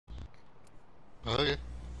Okay.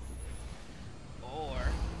 Or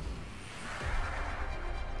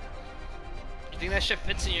you think that shit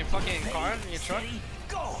fits in your fucking car, in your truck?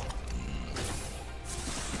 Go.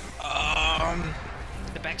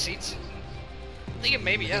 The back seats? I think it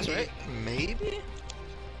maybe yes, right? Maybe?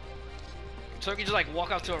 So you can just like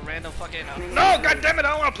walk up to a random fucking no, god damn it, I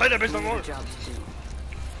don't wanna play that bitch no more. You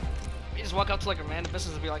just walk up to like a random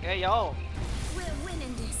business and be like, hey yo, We're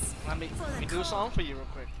winning this. let me do something for you real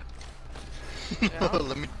quick.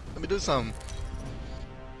 let me do something.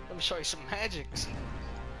 Let me show you some magics.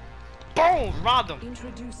 Boom! Robbed them.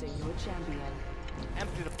 Introducing your champion.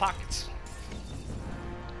 Empty the pockets.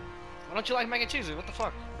 Why don't you like mac and cheese? What the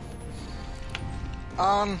fuck?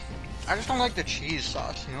 I just don't like the cheese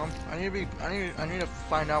sauce, you know? I need to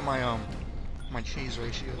find out my my cheese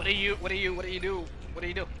ratio. What do you do? What do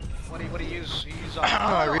you use? You use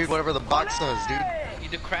I read whatever the box says, dude. You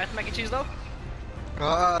do Kraft mac and cheese though?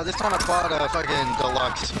 This time I bought a fucking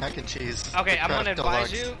deluxe mac and cheese. Okay, The I'm gonna Kraft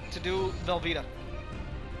advise Deluxe. you to do Velveeta.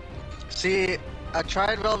 See, I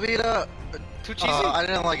tried Velveeta. Too cheesy? I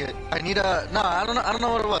didn't like it. I need a no. I don't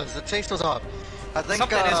know what it was. The taste was off. I think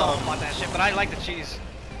Something is off about that shit, but I like the cheese.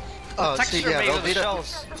 The texture see, yeah, made of the Velveeta.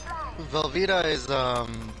 shells. Velveeta is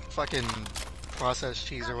fucking processed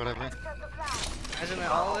cheese or whatever. Isn't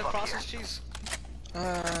it all of it processed cheese?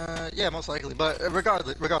 Yeah, most likely. But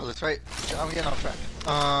regardless, right? I'm getting off track.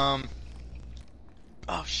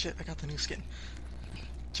 Oh shit! I got the new skin.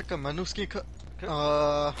 Check out my new skin cut.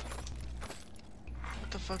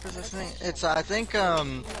 What the fuck is this thing? It's I think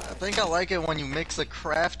I like it when you mix the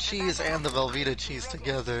Kraft cheese and the Velveeta cheese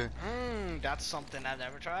together. That's something I've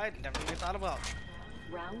never tried, never really thought about.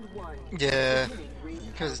 Round one. Yeah,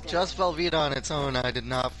 because just Velveeta on its own, I did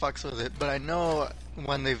not fucks with it. But I know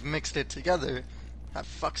when they've mixed it together, I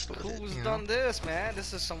fucks with it. Who's You done this, man?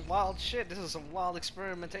 This is some wild shit. This is some wild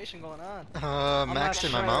experimentation going on. know? Max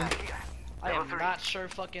and my mom. I am not sure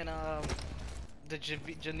fucking the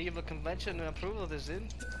Geneva Convention approves of this,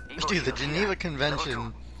 dude. Dude, the Geneva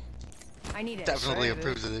Convention I need it. definitely Same, dude.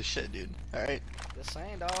 approves of this shit, dude. All right. Just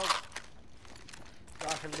saying, dog. You're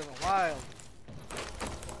out here living wild.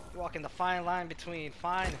 You're walking the fine line between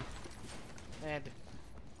fine and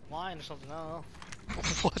wine or something. I don't know.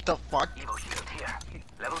 What the fuck?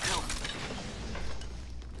 Level 2.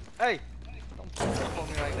 Hey, don't fuck up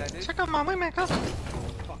on me like that, dude. Check out my wingman cousin.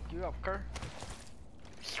 Fuck you up, Kerr.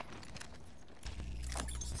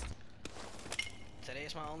 Today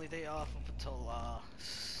is my only day off up until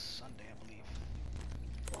Sunday, I believe.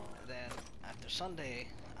 And then after Sunday,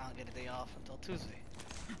 I'll get a day off until Tuesday.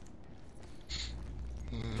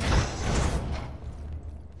 You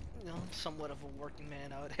know, I'm somewhat of a working man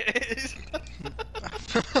nowadays.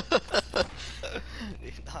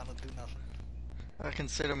 You know how to do nothing. I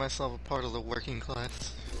consider myself a part of the working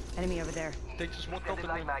class. Enemy over there. They just woke up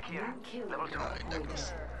and Back here. Level 2. Alright,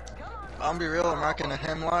 Douglas. I'm be real, I'm rocking a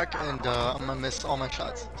hemlock and I'm gonna miss all my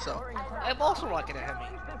shots. So, I'm also rocking a Hemi.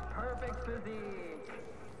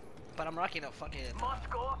 But I'm rocking a fucking Must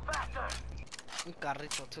go faster. un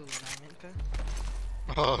carrito too, you know what I mean? Okay?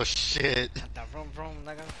 oh shit. That vroom vroom,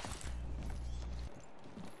 nigga.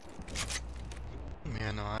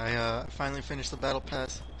 Yeah, no, I finally finished the battle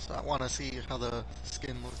pass, so I want to see how the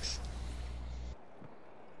skin looks.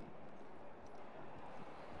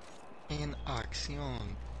 In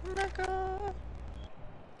acción. Nigga.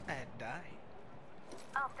 I had died.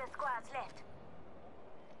 Of the squads left.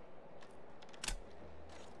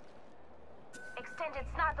 Extended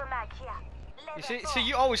sniper mag here. You see,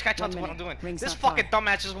 you always catch on to what I'm doing. Ring's This not fucking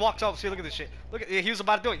dumbass just walks up. See, look at this shit. Look at, he was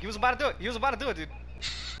about to do it. He was about to do it. He was about to do it, dude.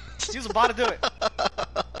 He was about to do it.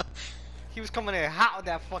 He was coming in hot with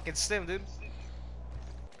that fucking stim, dude.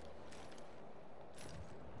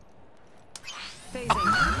 Phasing.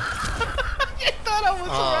 I thought I was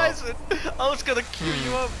horizon. I was gonna queue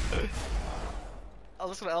you up. I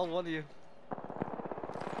was gonna L1 you.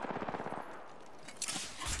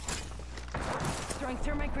 Throwing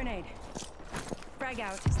thermite grenade. Frag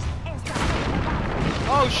out.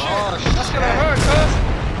 Oh shit! Oh, That's gonna shit. hurt, cuz.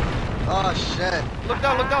 Oh shit. Look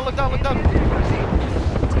down, look down, look down, look down.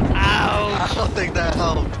 I Ouch! don't think that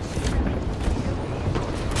helped.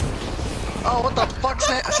 Oh, what the fuck?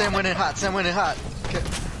 Sam went in hot. Sam went in hot.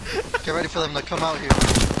 Get ready for them to come out here.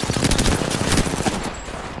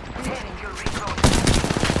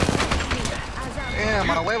 Damn,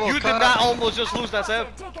 my huevo. You did cut. not almost just lose that, Sam.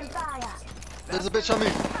 Taking fire. There's a bitch on me.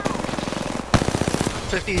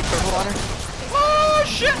 50 purple on her. Oh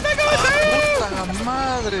shit, nigga! Puta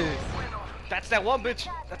madre. That's that one bitch.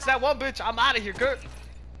 That's that one bitch. I'm out of here, Kurt.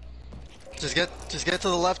 Just get to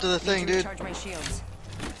the left of the thing, dude. Charge my shields.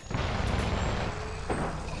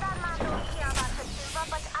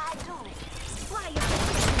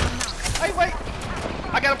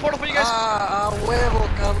 got a portal for you guys. Ah, a huevo,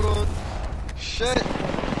 cabrón. Shit.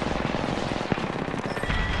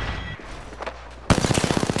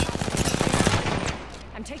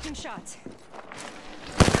 I'm taking shots.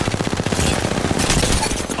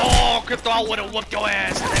 Oh, Crypto, I would've whooped your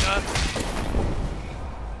ass, nigga.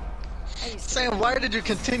 Sam, why did you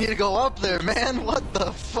continue to go up there, man? What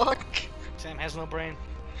the fuck? Sam has no brain.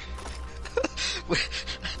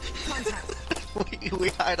 we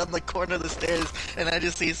hide on the corner of the stairs, and I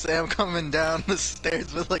just see Sam coming down the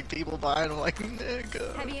stairs with like people behind him, like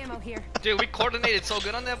nigga. Heavy ammo here. Dude, we coordinated so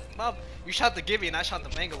good on that mob. You shot the Gibby and I shot the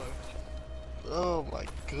Bangalore. Oh my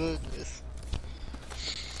goodness.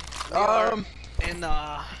 And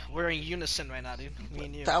we're in unison right now, dude. Me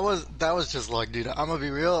and you. That was just luck, dude. I'm gonna be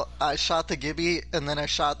real. I shot the Gibby, and then I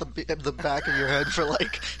shot the back of your head for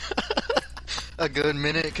like a good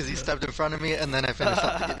minute because he stepped in front of me, and then I finished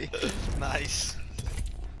off the Gibby. Nice.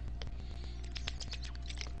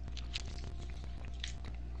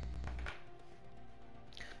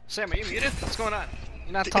 Sam, are you muted? What's going on?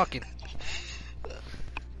 You're not talking.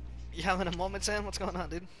 You having a moment, Sam? What's going on,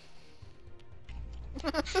 dude?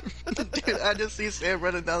 Dude, I just see Sam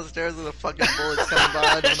running down the stairs with a fucking bullets coming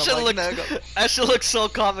behind him, and I'm like, nigga. That shit looks so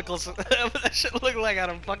comical. That shit look like out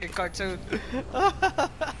of a fucking cartoon.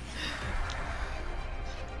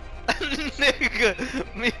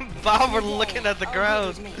 Nigga, me and Bob were looking at the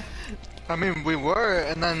ground. I mean, we were,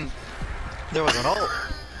 and then there was an ult.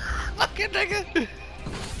 Fucking nigga.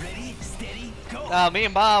 Ready, steady, go. Me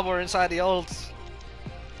and Bob were inside the ults.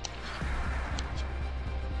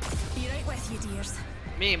 Be right with you, dears.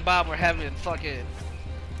 Me and Bob were having fucking,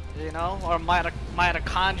 you know, or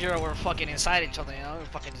mitochondria were fucking inside each other, you know, we're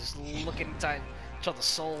fucking just looking inside each other's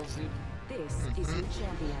souls, dude. This is your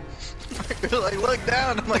champion. You're like, look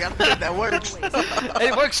down. I'm like, I don't think that works.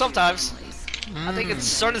 It works sometimes. I think in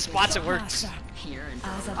certain spots it works. Here and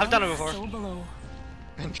As I've done it above, before. so below.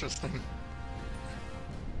 Interesting.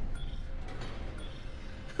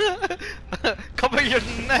 Cover your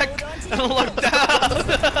neck and look down.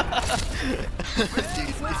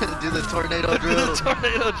 Do the tornado drill.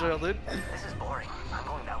 Tornado drill, dude. This is boring. I'm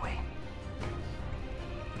going that way.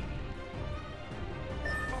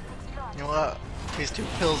 You know what? These 2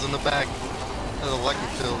 pills in the back are the lucky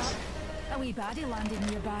pills. A wee baddie landed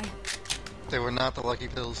nearby. They were not the lucky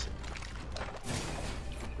pills.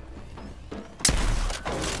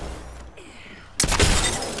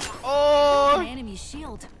 Oh, An enemy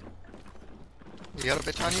shield. You got a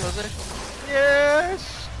bitch on you, Jose?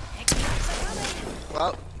 yes.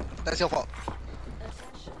 Well, that's your fault.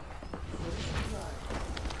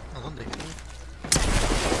 Oh, don't dig it.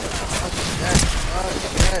 Oh,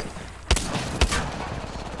 shit.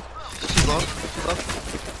 She's low. She's low.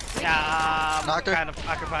 Yeah, I'm Knocked her. kind of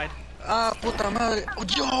occupied. Ah, puta madre. Oh,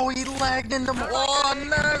 yo, he lagged into my. Oh,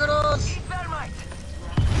 negros! Thermite.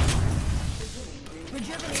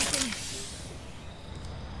 Rejuvenating.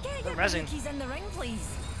 Get your resin. pinkies in the ring, please.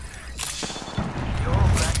 Yo,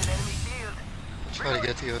 back in enemy field. Try to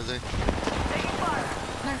get to you, Jose. Taking fire.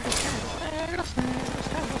 Grenade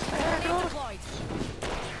deployed.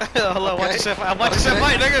 Hello, watch Okay. yourself. Watch yourself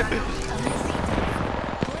fight, nigga.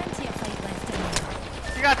 Plenty of fight left in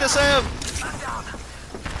you. You got this, Sam. I'm down.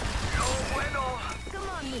 No bueno. Come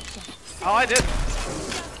on, Lucha. Oh, I did.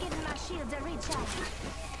 Just giving my shields a recharge.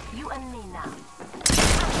 You and me now.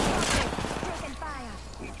 Taking fire.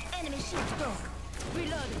 Enemy shield broke.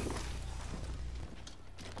 Reloading.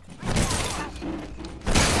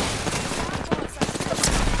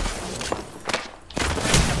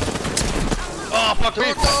 Oh, fuck me.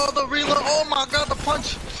 Dude, oh, the reload. Oh my god, the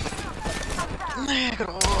punch.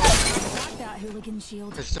 Negro. Like that hooligan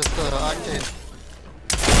shield. It's just the octane.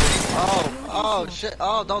 Oh, shit.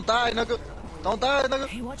 Oh, don't die, nigga. Don't die, nigga.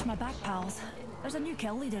 Hey, watch my back, pals. There's a new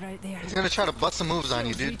kill leader out there. He's gonna try to bust some moves on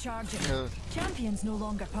you, Shields dude. recharging. Yeah. Champion's no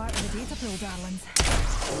longer part of the data pool, darlings.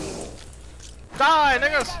 Die,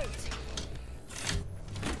 niggas.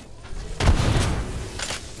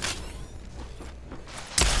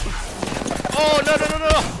 Oh, no, no, no,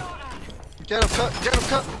 no. Get him cut. Get him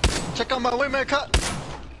cut. Check out my wingman cut.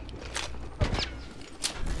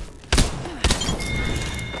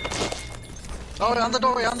 Oh, on the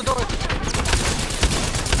doorway, on the doorway.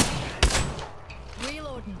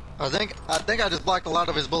 Reloading. I think I just blocked a lot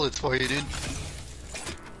of his bullets for you, dude.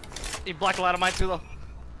 You blocked a lot of mine too, though.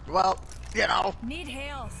 Well, you know, Need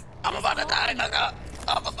health. I'm about to die, nigga.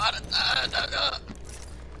 I'm about to die, nigga.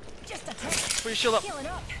 Just a tick. Put your shield up. Healing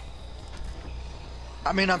up.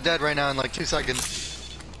 I mean, I'm dead right now in like 2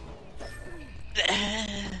 seconds.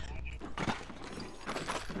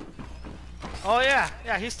 Oh, yeah.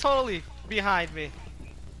 Yeah, he's totally behind me.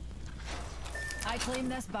 I claim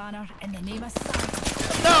this banner in the name of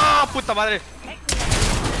science. No, puta madre.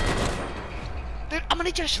 Dude, I'm gonna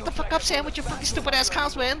need you to shut the fuck up, Sam, with your fucking stupid ass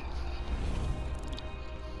counts, man.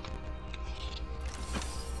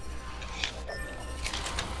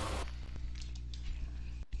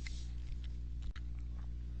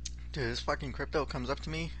 Dude, this fucking crypto comes up to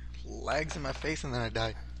me, lags in my face, and then I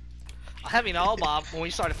die. I have you know, Bob, when we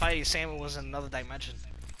started fighting, Sam was in another dimension.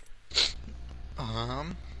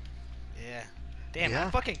 Yeah. Damn,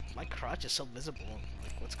 Yeah. my crotch is so visible.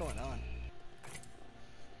 Like, what's going on?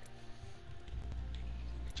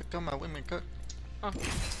 Check out my women cook. Huh.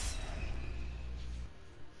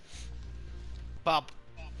 Bob,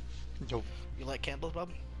 Yo. you like candles, Bob?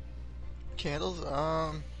 Candles?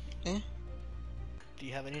 Eh. Do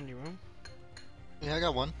you have any in your room? Yeah, I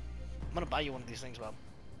got one. I'm gonna buy you one of these things, Bob.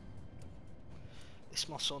 They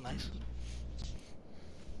smell so nice.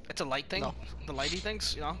 It's a light thing. No. The lighty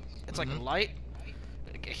things, you know? It's like a light.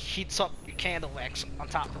 It heats up your candle wax on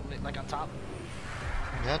top of it, like on top.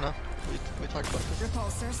 Yeah, no. We talked about this.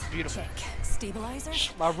 Repulsors. Beautiful. Check.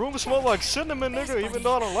 Stabilizers. My room smells like cinnamon, nigga, even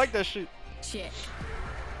though I don't like that shit. Check.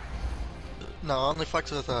 No, I only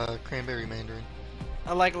fucks with cranberry mandarin.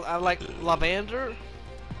 I like lavender.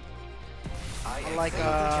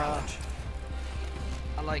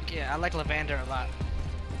 I like lavender a lot.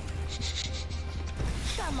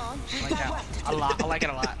 Come on. I like that a lot. I like it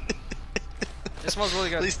a lot. It smells really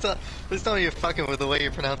good. Please tell me you're fucking with the way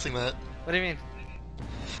you're pronouncing that. What do you mean?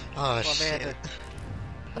 Oh Lavender. shit.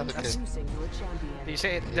 Have a good. Introducing your champion. Do you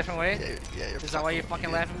say it a different way? Yeah, you're Is that why you're with fucking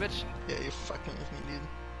me, laughing, bitch? dude. Yeah, you're fucking with me, dude.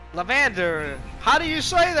 Lavender. How do you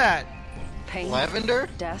say that? Pain. Lavender?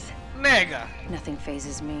 Death. Nigga. Nothing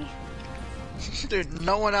phases me. Dude,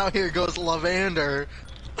 no one out here goes lavender.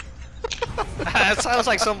 That sounds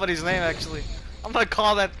like somebody's name, actually. I'm gonna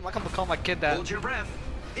call my kid that. Hold your breath.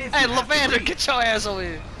 If Hey, you have to Lavender, leave. get your ass over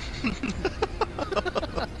here.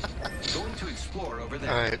 Going to explore over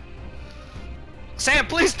there. Alright. Sam,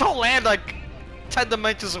 please don't land like 10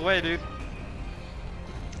 dimensions away, dude.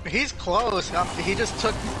 He's close. He just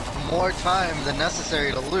took more time than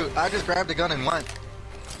necessary to loot. I just grabbed a gun and went.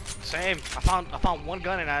 Same. I found one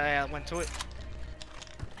gun and I went to it.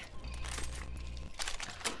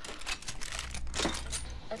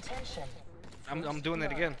 Attention. I'm doing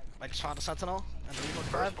it again. I just found a sentinel and the remote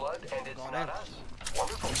First 5. blood, and it's Going not in. us.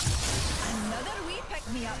 Wonderful. Another wee pick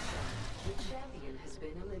me up. The champion has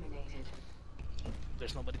been eliminated.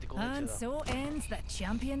 There's nobody to go And into though. so ends the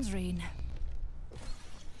champion's reign.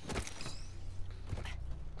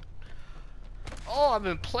 Oh, I've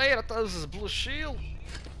been playing. I thought this was a blue shield.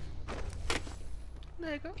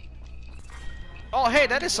 Nigga. Oh, hey,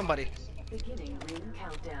 that is somebody. Beginning ring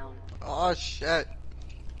countdown. Oh shit.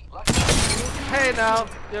 Hey now,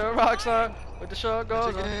 you're a rock star with the show goes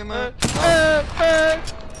It's a on. game, Hey, hey,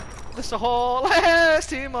 this the whole last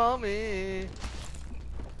team on me.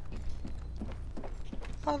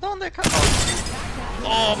 Oh, don't they come?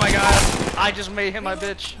 Oh my god, I just made him my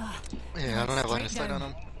bitch. Yeah, I don't have line of sight on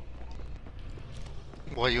him.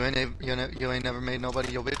 Well, you ain't never made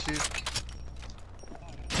nobody your bitch, you?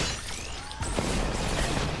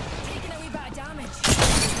 Taking a wee bit of damage.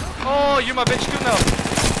 Oh, you're my bitch too now.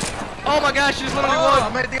 Oh my gosh, she's literally Oh, I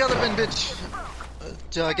one. made the other bin, bitch.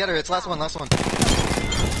 Get her. It's last one.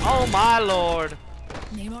 Oh my lord.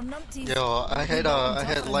 Name on numpties. Yo, I had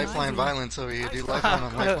lifeline violence over here, dude. Lifeline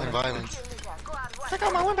on lifeline violence. Check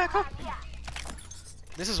out my one back up.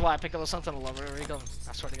 This is why I picked up a sentinel over here.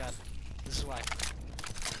 I swear to God. This is why.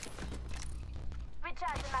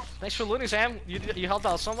 Thanks for looting, Sam. You helped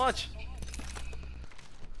out so much.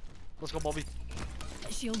 Let's go, Bobby.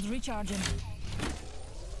 Shields recharging.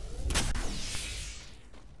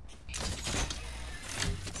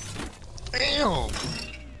 Damn.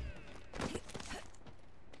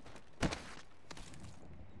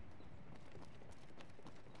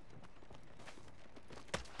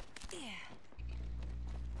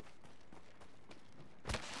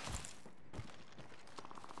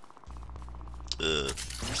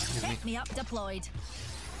 Excuse me. Pick me up deployed.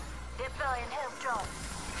 Deploying help drone.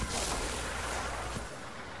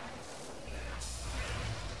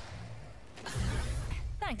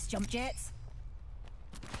 Thanks, jump jets.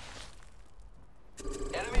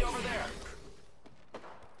 Enemy over there.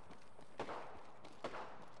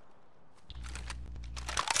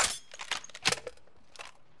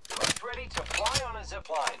 Who's ready to fly on a zip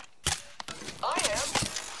line? I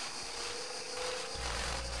am.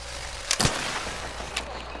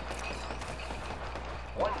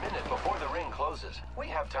 One minute before the ring closes. We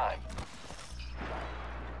have time.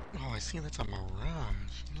 Oh, I see that's a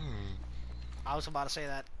mirage. I was about to say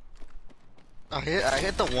that. I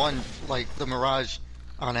hit the one, like the Mirage,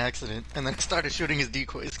 on accident, and then started shooting his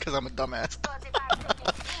decoys because I'm a dumbass.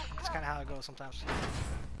 That's kind of how it goes sometimes.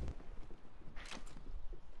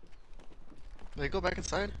 They go back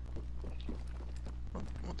inside.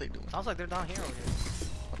 What they doing? Sounds like they're down here or here.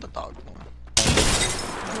 What the dog doing?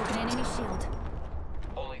 Broken enemy shield.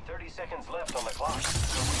 Only 30 seconds left on the clock.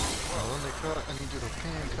 Oh, when they cut, I need you to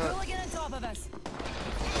pan cut. Hooligan on top of us.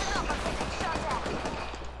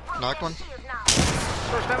 Knock one.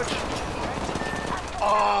 First damage.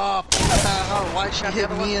 Oh, why'd she hit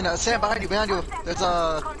me? And Sam, behind you. There's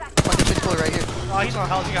a fucking chick boy right here. Oh, he's on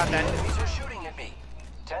health. You got that. Enemies are shooting at me.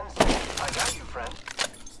 10 seconds. I got you, friend.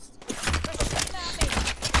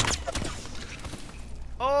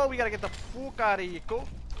 Oh, we gotta get the fuck out of here. Go.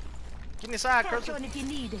 Give me a side, cursor. If you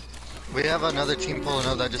need. We have another team pulling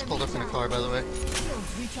up that just pulled up in a car, by the way.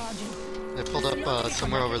 Shields recharging. They pulled up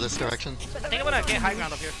somewhere over this direction. I think I'm gonna get high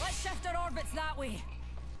ground up here. Let's shift our orbits that way.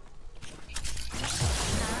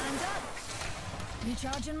 And up.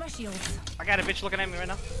 Recharging my shields. I got a bitch looking at me right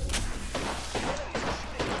now.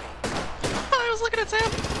 I was looking at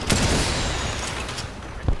Sam.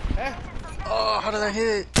 Eh? Oh, how did I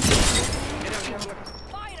hit?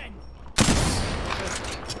 Firing.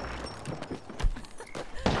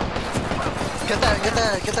 Get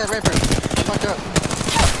that Reaper. Fuck up.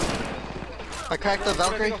 I cracked the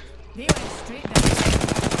Valkyrie. They went straight down.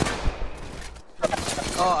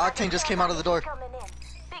 Oh, Octane just came out of the door.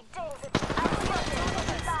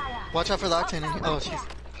 Watch out for the Octane in here. Oh, she's.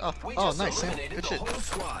 Oh, nice, Sam. Good shit. Whole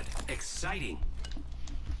squad. Exciting.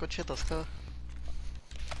 Good shit, let's go.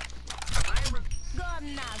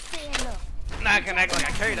 Not gonna act like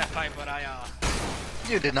I carried that fight, but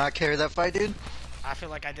You did not carry that fight, dude. I feel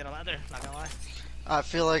like I did a lot there. Not gonna lie. I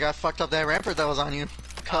feel like I fucked up that rampart that was on you.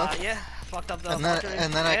 Cuff. Yeah, fucked up the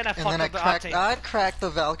And then I cracked the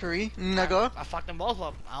Valkyrie. Nigga. I fucked them both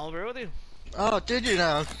up. I'll agree with you. Oh, did you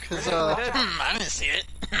now? Cause I didn't see it.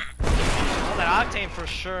 Well, that Octane for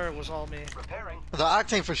sure was all me. Repairing. The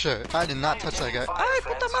Octane for sure. I did not touch that guy. Ay,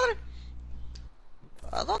 puta madre.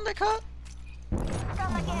 ¿A dónde cut?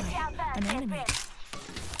 An enemy.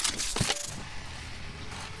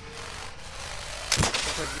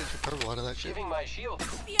 Looks like you get your purple out of that shit. Giving my shield.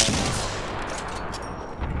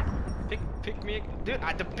 Pick me, dude.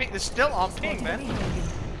 The ping is still on ping, man.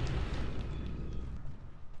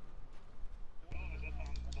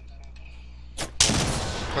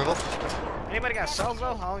 Purple? Anybody got cells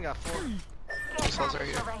though? I only got 4. Cells right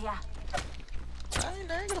here. Ay,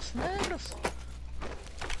 negros, negros.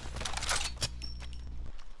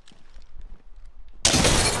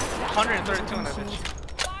 132 on that bitch.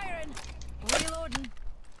 Firing. Reloading.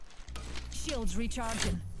 Shields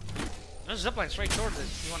recharging. There's a zipline straight towards it.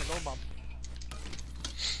 You wanna go, Bob?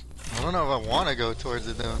 I don't know if I want to go towards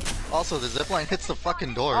it though. Also, the zipline hits the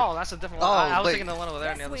fucking door. Oh, that's a different one. Oh, I was wait. thinking the one over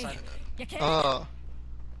there on the other This way. side. You can't.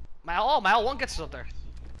 My L1 gets us up there.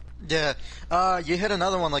 Yeah. You hit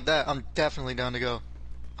another one like that. I'm definitely down to go.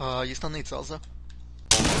 You still need cells though.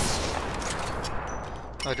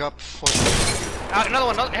 I dropped 4. Another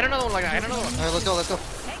one. Hit another one like that. Hit another one. All right, let's go. Let's go.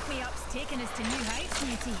 Pick me up's taking us to new heights,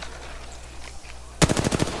 matey.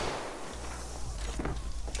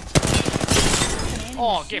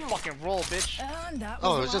 Oh, get fucking rolled, bitch. And that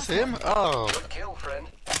Oh, it was was just the last him. Oh, Good kill, friend.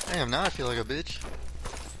 damn. Now I feel like a bitch.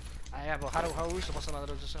 Yeah, but how are we supposed to know that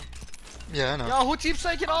it was just him? Yeah, I know. Yo, who keeps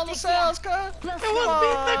taking all the cells, cuz? It was me,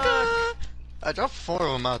 nigga. I dropped 4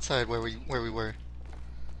 of them outside where we were.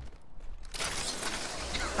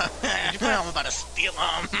 I'm about to steal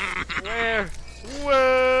them. Where?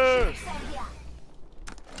 Where?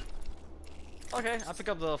 Okay, I pick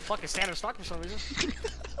up the fucking standard stock for some reason.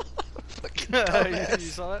 Fucking you dumbass.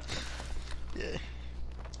 saw that? Yeah.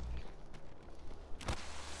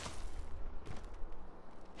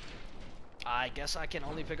 I guess I can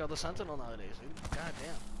only pick up the Sentinel nowadays, dude. God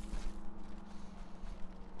damn.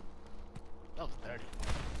 That was dirty.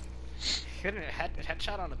 Hitting a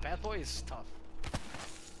headshot on a bad boy is tough.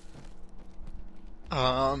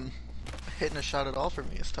 Hitting a shot at all for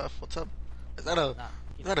me is tough. What's up? Is that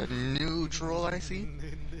a neutral I see?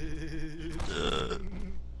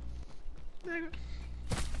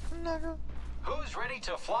 Nigga. Who's ready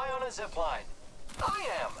to fly on a zipline? I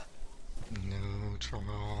am. Neutral.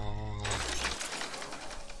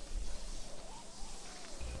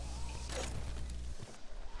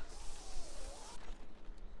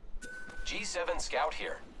 G7 Scout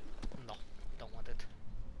here. No, don't want it.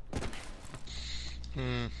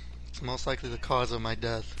 It's most likely the cause of my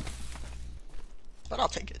death. But I'll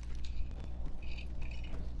take it.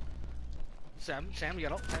 Sam, you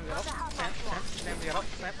got up. Sam, you got up. Sam, you got up.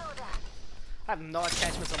 Sam. I have no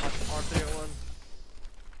attachments on my R301.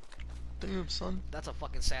 Damn, son. That's a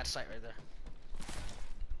fucking sad sight right there.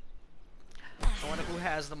 I wonder who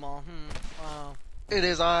has them all. It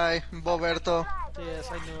is I, Boberto. Yes,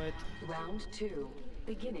 I knew it. Round 2.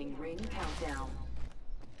 Beginning ring countdown.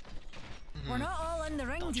 We're not all in the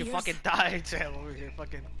ring, Don't you dears. fucking die, Tail over here,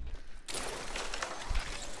 fucking.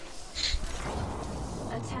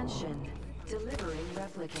 Attention. Delivering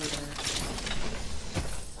replicator.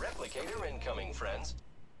 Replicator incoming, friends.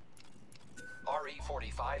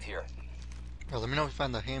 RE45 here. Yo, let me know if you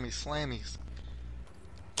find the hammy slammies.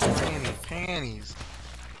 Hammy panties.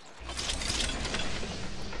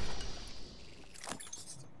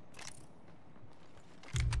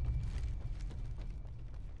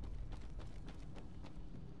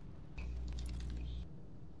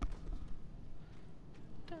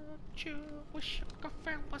 Don't you wish your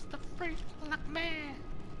girlfriend was the freak like me?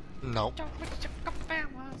 Nope. Don't wish your girlfriend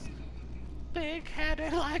was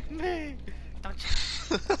big-headed like me. Don't you?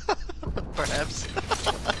 Perhaps.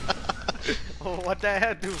 Oh, what that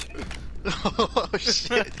head do? Oh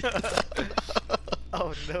shit.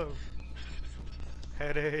 Oh no.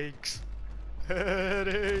 Headaches.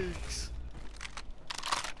 Headaches.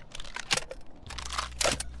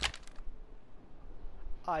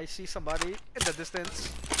 I see somebody in the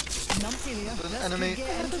distance. Numpty there. An This enemy. could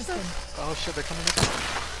get interesting. Oh shit, they're coming in.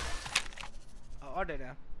 Oh, are they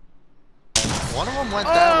now? One of them went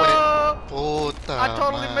that way. Oh! Puta I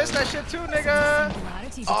totally madre. missed that shit too, nigga.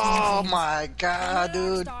 Similarities Oh between my god,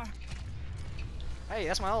 things. dude. Star. Hey,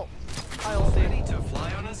 that's my ult. Hi, ult, dude. Ready to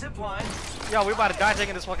fly on a zip line. Yo, we about to die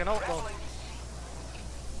taking this fucking ult, though.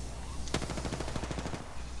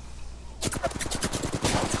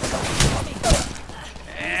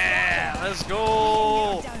 Yeah, let's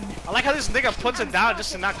go. I like how this nigga puts it down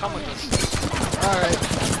just to not come with us. Alright.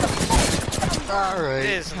 Alright.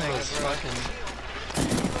 This That nigga, was bro. fucking...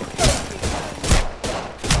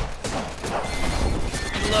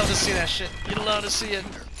 You'd love to see that shit. You'd love to see it.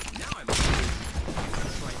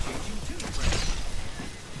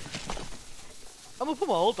 I'm gonna put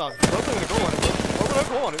my ult on. I'm not gonna go on it. I'm gonna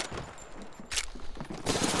go on it.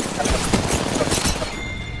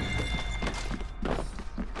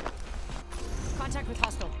 Contact with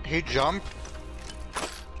hostile. He jumped.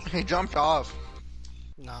 He jumped off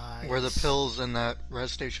Nice. where the pills in that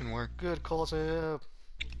res station were. Good call, up.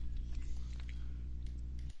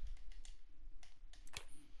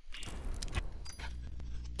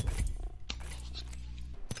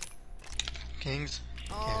 Kings.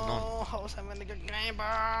 Oh, I was having a good game, bro.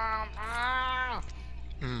 Ah.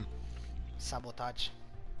 Hmm. Sabotage.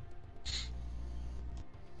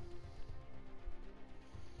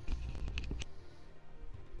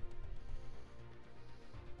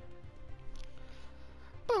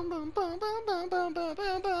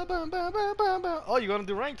 Oh, you gonna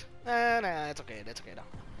do ranked? Nah, it's okay. That's okay now.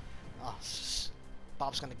 Oh,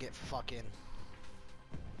 Bob's gonna get fucking.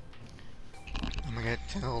 I'm gonna get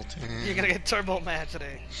tilted. You're gonna get turbo mad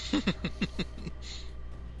today.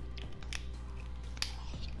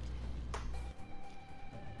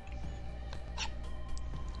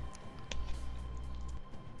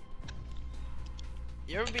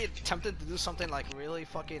 You ever be tempted to do something like really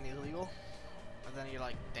fucking illegal? And then you're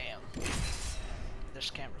like, damn,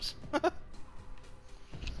 there's cameras.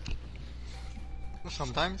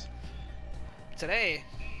 Sometimes. Today,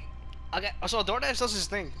 so DoorDash does this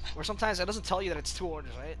thing where sometimes it doesn't tell you that it's 2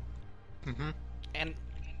 orders, right? Mm-hmm. And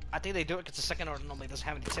I think they do it because the second order normally doesn't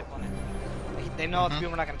have any tip on it. They know the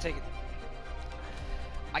people are not gonna take it.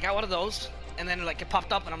 I got one of those, and then like it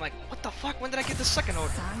popped up, and I'm like, what the fuck? When did I get the second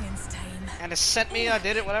order? Science time. And it sent me, I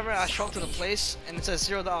did it, whatever. I show up to the place, and it says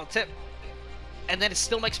 $0 tip. And then it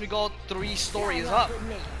still makes me go 3 stories up.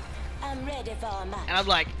 I'm ready for a match. And I'm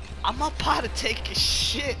like, I'm about to take a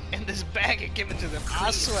shit in this bag and give it to them.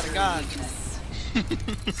 I swear to God.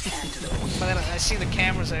 But then I see the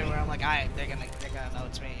cameras everywhere. I'm like, alright, they're gonna know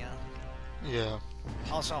it's me, you know. Yeah.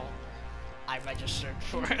 Also, I registered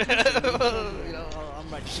for it. You know,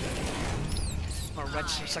 I'm registered. I'm a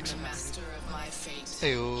registered sex offender. Master of my fate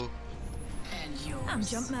Ew. and yours. I'm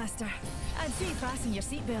Jump Master. I'd say fasten your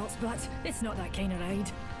seatbelts, but it's not that kind of ride.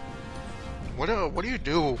 What do you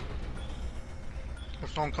do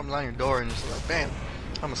if someone comes on your door and just like, bam,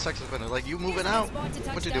 I'm a sex offender? Like, you moving out?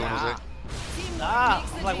 What you doing, Jose? Ah,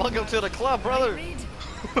 I'm like, welcome to the club, brother.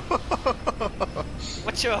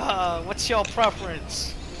 What's your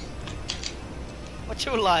preference? What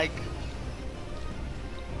you like?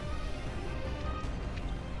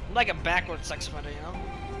 I'm like a backwards sex offender, you know?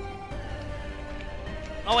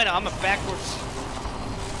 Oh wait, no, I'm a backwards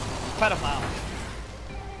pedophile.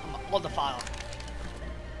 I'm a pedophile.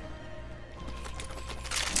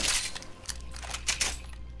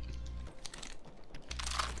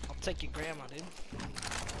 Take your grandma, dude.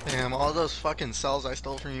 Damn, all those fucking cells I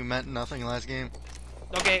stole from you meant nothing last game.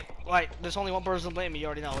 Okay, like, there's only one person to blame me. You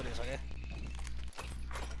already know who it is, okay?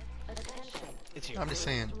 It's you. I'm just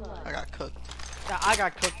saying, I got cooked. Yeah, I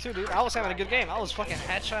got cooked too, dude. I was having a good game. I was fucking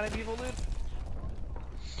headshotting people, dude.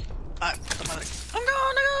 I'm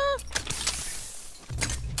going, nigga!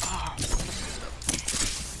 Oh.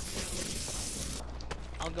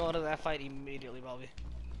 I'll go to that fight immediately, Bobby.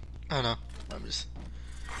 I know.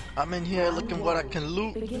 I'm in here looking what I can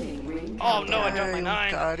loot. Beginning ring Oh no, I dropped my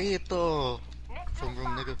Ay, 9. carito. From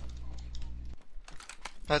room, nigga.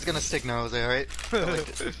 That's gonna stick now, Jose, alright? I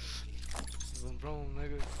like it. Bro,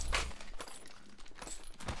 nigga.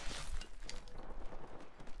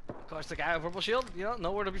 Of course, the guy with purple shield, you know,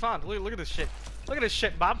 nowhere to be found. Look at this shit. Look at this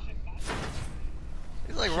shit, Bob.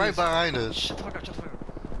 He's like right behind us. Shut the fuck up, shut the fuck up.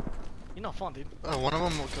 You're not fun, dude. One of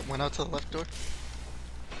them went out to the left door.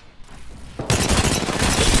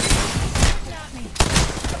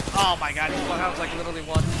 Oh my god, this bloodhound's like literally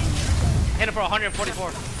one. Hit him for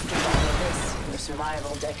 144. Your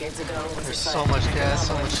survival decades ago was There's so much gas,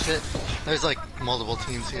 so much shit. There's like multiple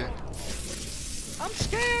teams here. I'm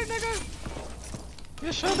scared, nigga.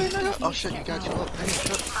 You should be, nigga. Oh shit, you got you up.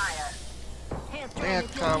 Damn,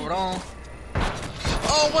 cabron.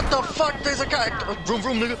 Oh, what the fuck? There's a guy. Vroom,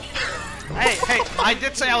 vroom, nigga. Hey, I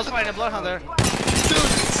did say I was fighting a bloodhound there. Dude,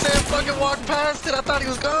 Sam fucking walked past it. I thought he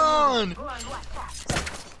was gone.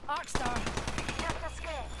 Arcstar.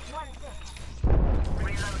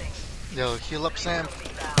 Yo, heal up, Sam.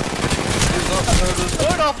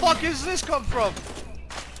 Where the fuck is this come from?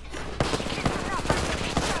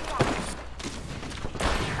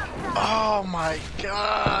 Oh my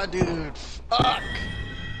god, dude. Fuck.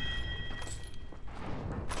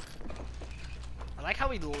 I like how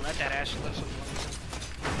we let that Ash live so long.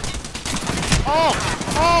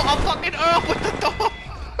 Oh, I'm fucking Earl with the door.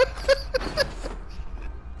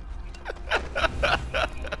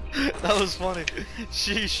 That was funny.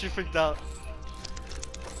 She freaked out.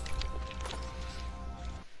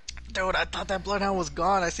 Dude, I thought that bloodhound was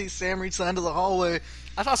gone. I see Sam reach the end of the hallway.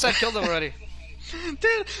 I thought Sam killed him already.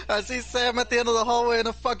 Dude, I see Sam at the end of the hallway and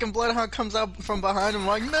a fucking bloodhound comes out from behind him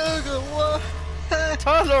like, nigga, what?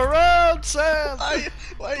 Turn around, Sam!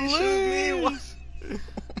 Why you shoot me? What?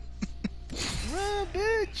 Run,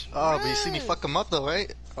 bitch! Oh, but you see me fuck him up though,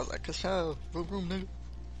 right? I was like, "Kasha, boom, boom, nigga."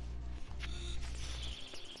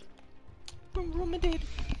 Boom, boom, indeed.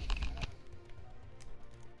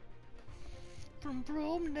 Boom,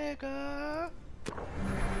 boom, nigga.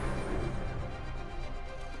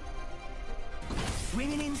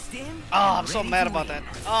 Bringing in stim. Oh, I'm so mad about that.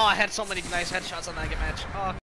 Oh, I had so many nice headshots on that match. Oh.